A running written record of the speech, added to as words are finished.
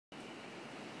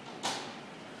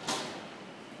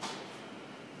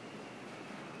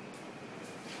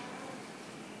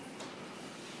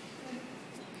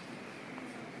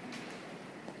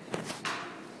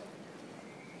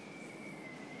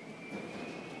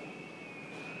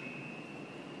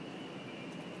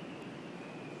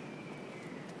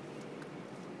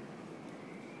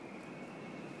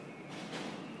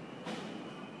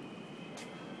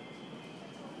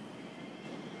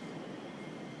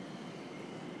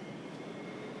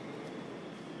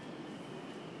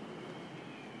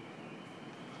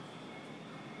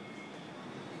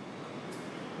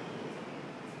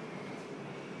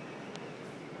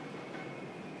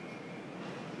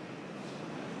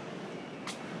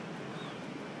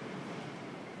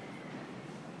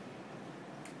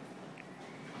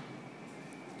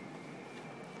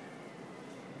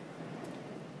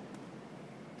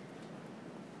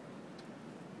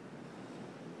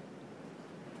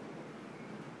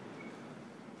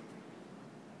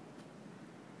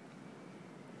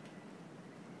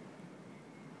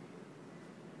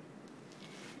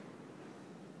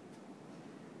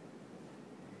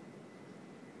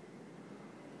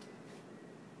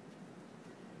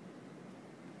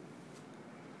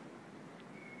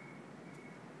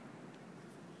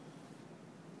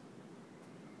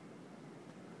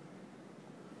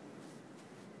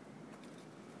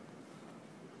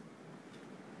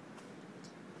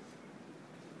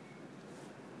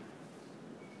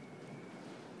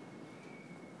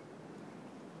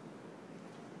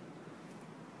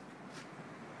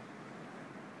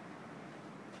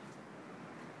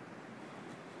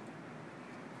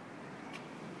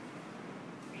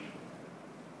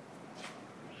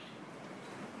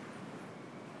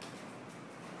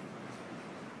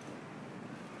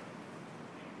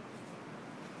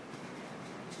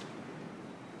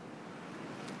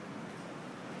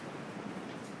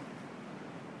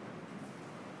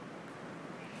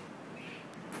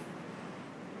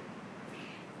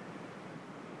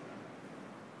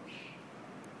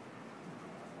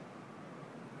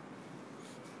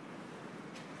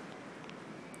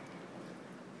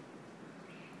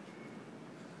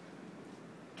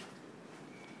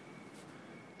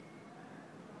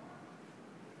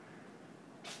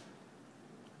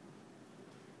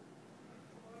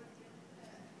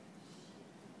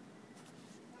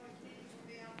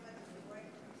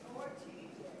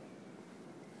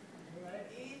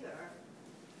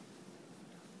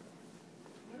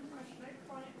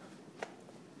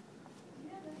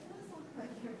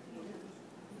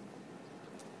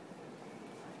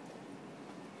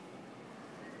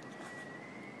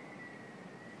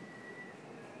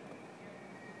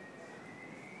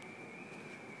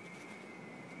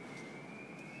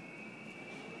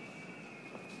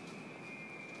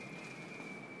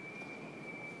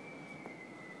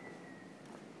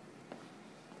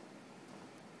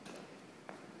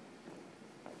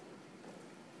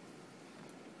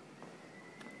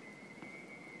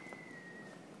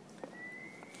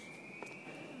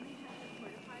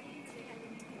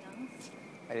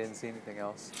I didn't see anything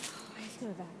else. I just go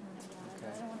back. Oh my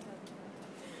God. Okay. I don't want to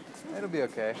go. It'll be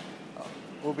okay. Oh,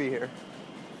 we'll be here.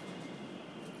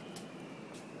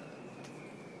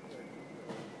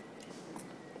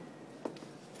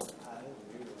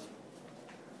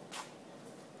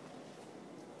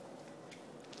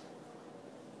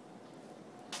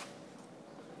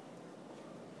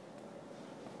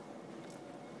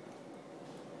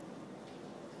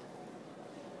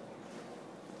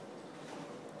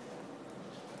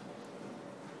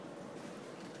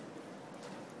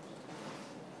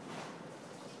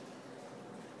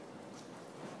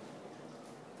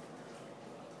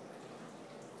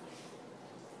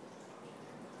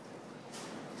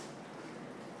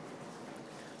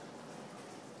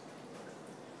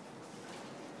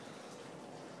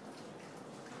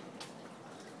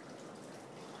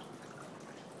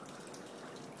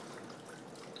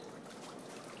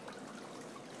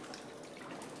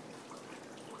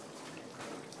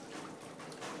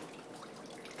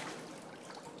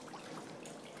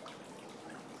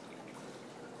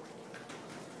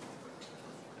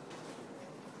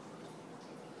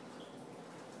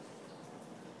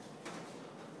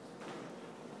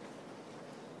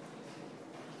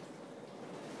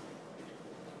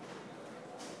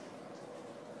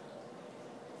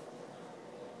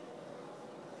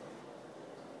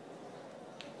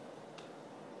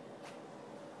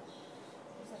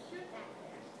 There's a fruit back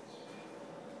there.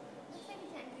 Looks like a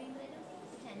tangerine, but I don't think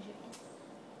it's a tangerine.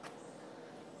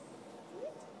 See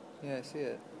it? Yeah, I see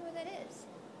it. I wonder what that is.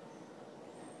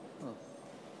 Huh.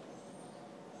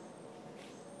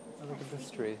 Oh, look at this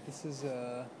tree. This is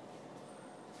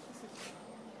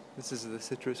the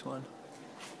citrus one.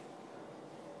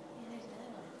 Yeah, there's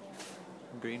another one up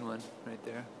there. Green one right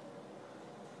there.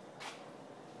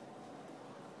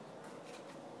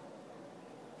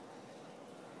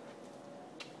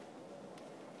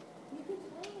 You could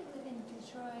totally live in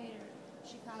Detroit or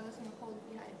Chicago, somewhere cold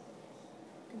if you had a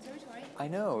conservatory. I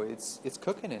know, it's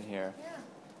cooking in here. Yeah.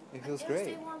 It feels It'll great.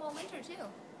 stay warm all winter too.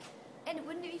 And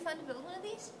wouldn't it be fun to build one of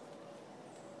these?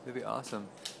 It'd be awesome.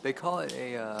 They call it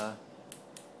a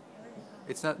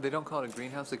it's not, they don't call it a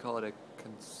greenhouse, they call it a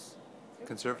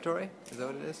conservatory? Is that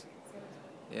what it is?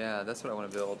 Yeah, that's what I want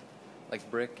to build. Like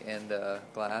brick and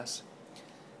glass.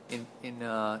 In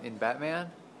Batman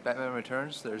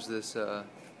Returns, there's this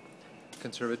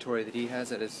conservatory that he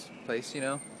has at his place, you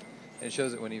know? And it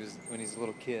shows it when he's a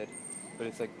little kid. But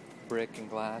it's like brick and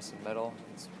glass and metal.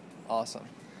 It's awesome.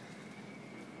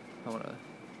 I want to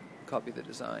copy the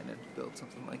design and build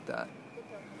something like that.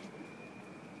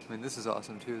 I mean, this is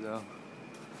awesome too, though.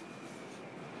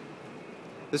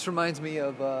 This reminds me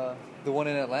of the one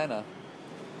in Atlanta.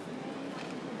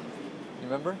 You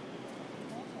remember?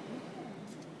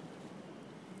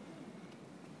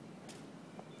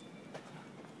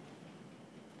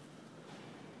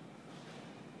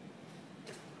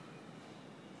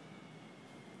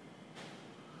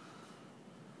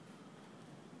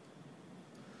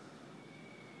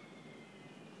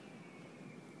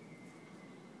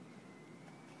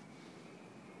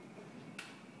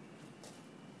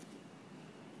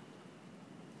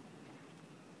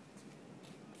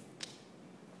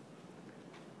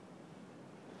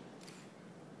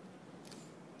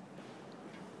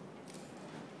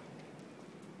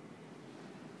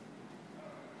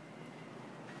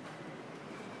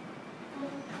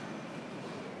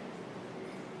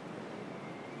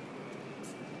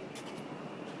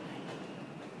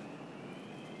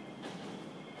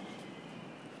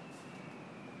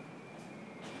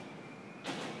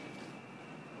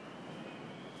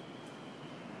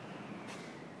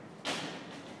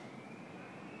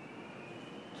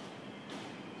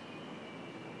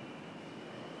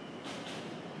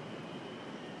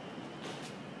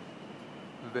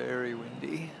 Very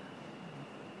windy.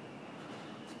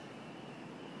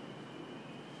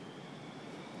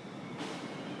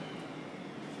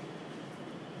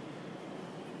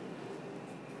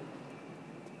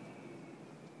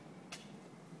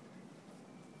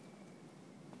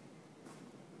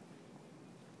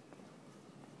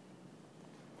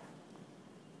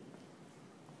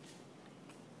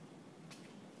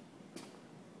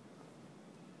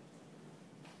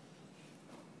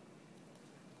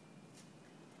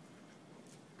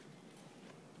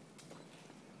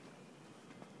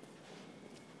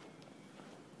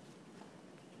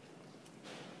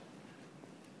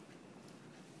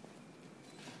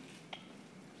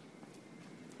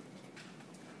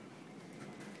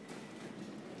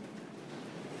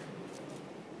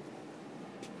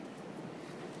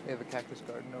 We have a cactus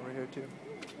garden over here too.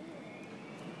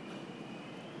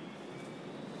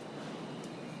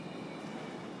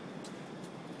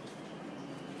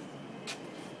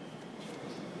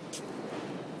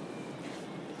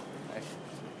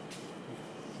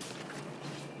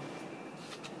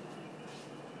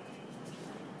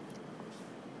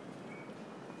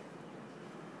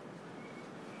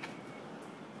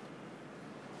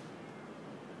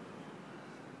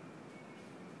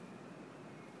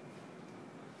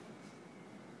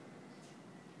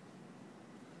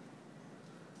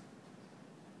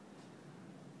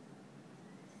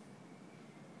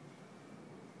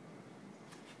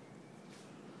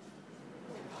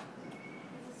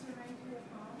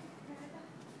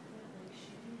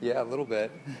 Yeah, a little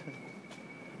bit.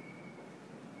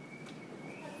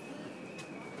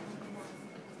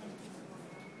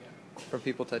 From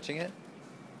people touching it?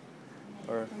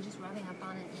 Or I'm just rubbing up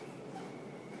on it.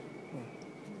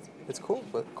 it's cool,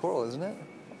 but coral, isn't it?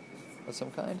 Of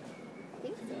some kind? I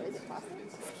think so. Is it fossil?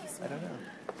 I don't know.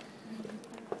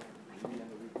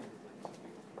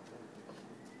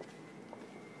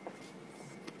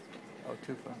 Oh,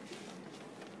 tufa.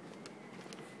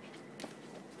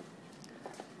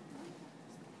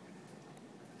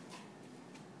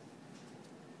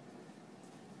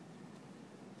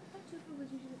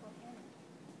 Was usually volcanic.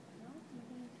 No?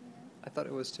 Nothing you know? I thought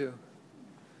it was too.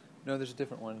 No, there's a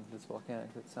different one that's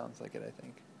volcanic that sounds like it, I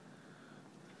think.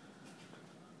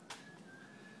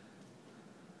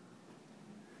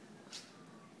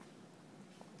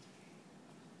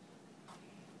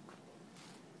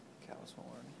 Cow's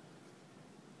horn.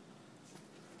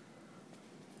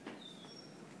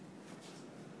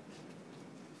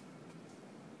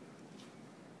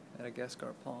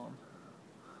 Madagascar palm.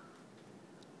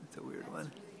 It's a weird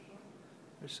one.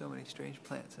 There's so many strange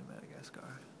plants in Madagascar.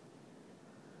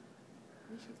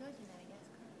 We should go to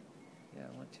Madagascar. Yeah,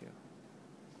 I want to.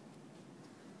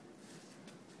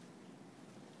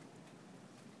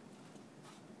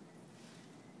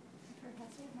 A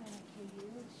professor of mine at KU,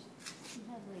 she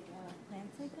had like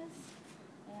plants like this,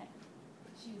 and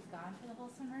she was gone for the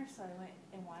whole summer, so I went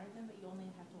and watered them, but you only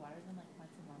have to water them like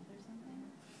once a month or something.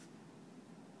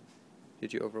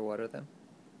 Did you overwater them?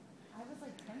 I was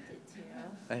like tempted to.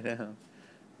 I know.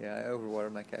 Yeah, I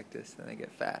overwater my cactus and they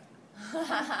get fat.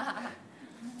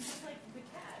 Just like the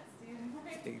cats,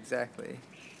 dude. Exactly.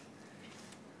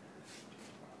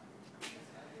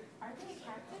 Are they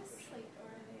cactus? Like, or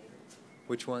are they?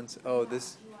 Which ones? Oh,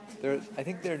 this. I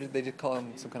think they just call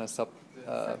them some kind of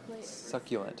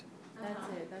succulent. That's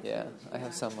it. That's Yeah, it. I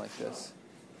have some like this.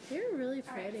 They're really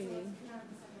pretty. I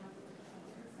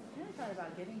kind of thought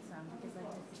about getting some because like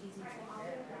it's easy to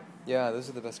fit. Yeah, those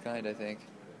are the best kind, I think.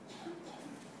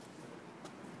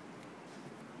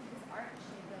 This art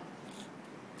should build.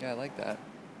 Yeah, I like that.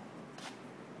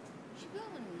 You should build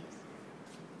one of these.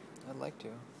 I'd like to.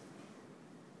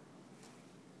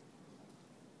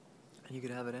 And you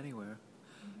could have it anywhere.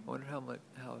 I wonder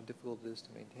how difficult it is to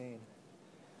maintain.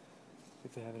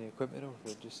 If they have any equipment or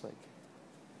if it just like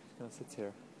kind of sits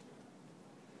here.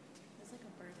 There's like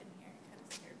a bird in here. It kind of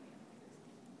scared me.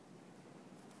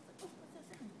 Oh, what's that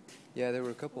sound? Yeah, there were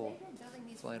a couple They've been building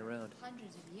these flying for around.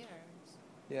 hundreds of years.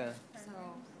 Yeah. So,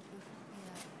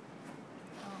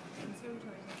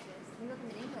 conservatories like this. We look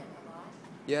in England a lot.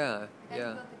 Yeah, The guy who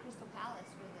yeah. built the Crystal Palace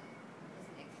for was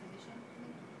an exposition.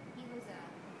 He was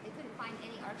they couldn't find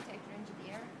any architect or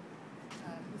engineer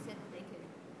who said that they could,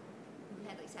 who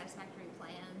had like satisfactory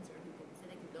plans or who said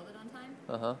they could build it on time.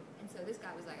 Uh-huh. And so this guy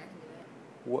was like, I can do it.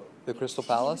 What, the Crystal He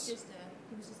Palace? was just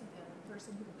like a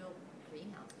person who could build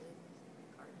greenhouses,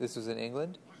 gardens. This was in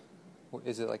England? Yeah.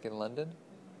 Is it like in London?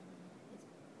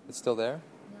 It's still there?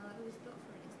 No, it was built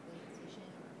for an exposition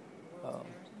or Oh. a World's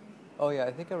Fair or something. Oh yeah,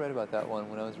 I think I read about that one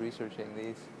when I was researching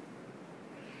these.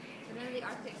 So none of the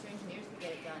architects or engineers could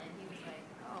get it done, and he was like,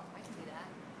 oh, I can do that.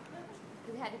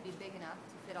 Because it had to be big enough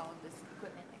to fit all of this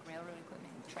equipment, like railroad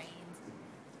equipment, trains.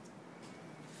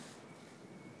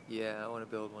 Yeah, I want to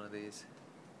build one of these.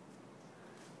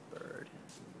 Bird.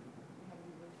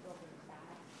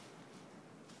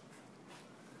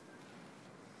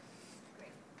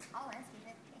 Great. I'll landscape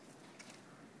it.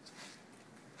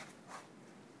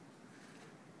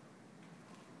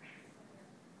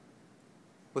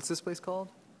 What's this place called?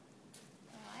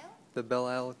 Belle Isle? The Belle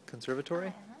Isle Conservatory?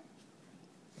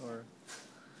 Uh-huh. Or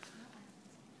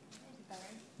There's a bird.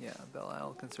 yeah, Belle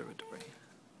Isle Conservatory.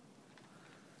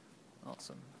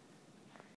 Awesome.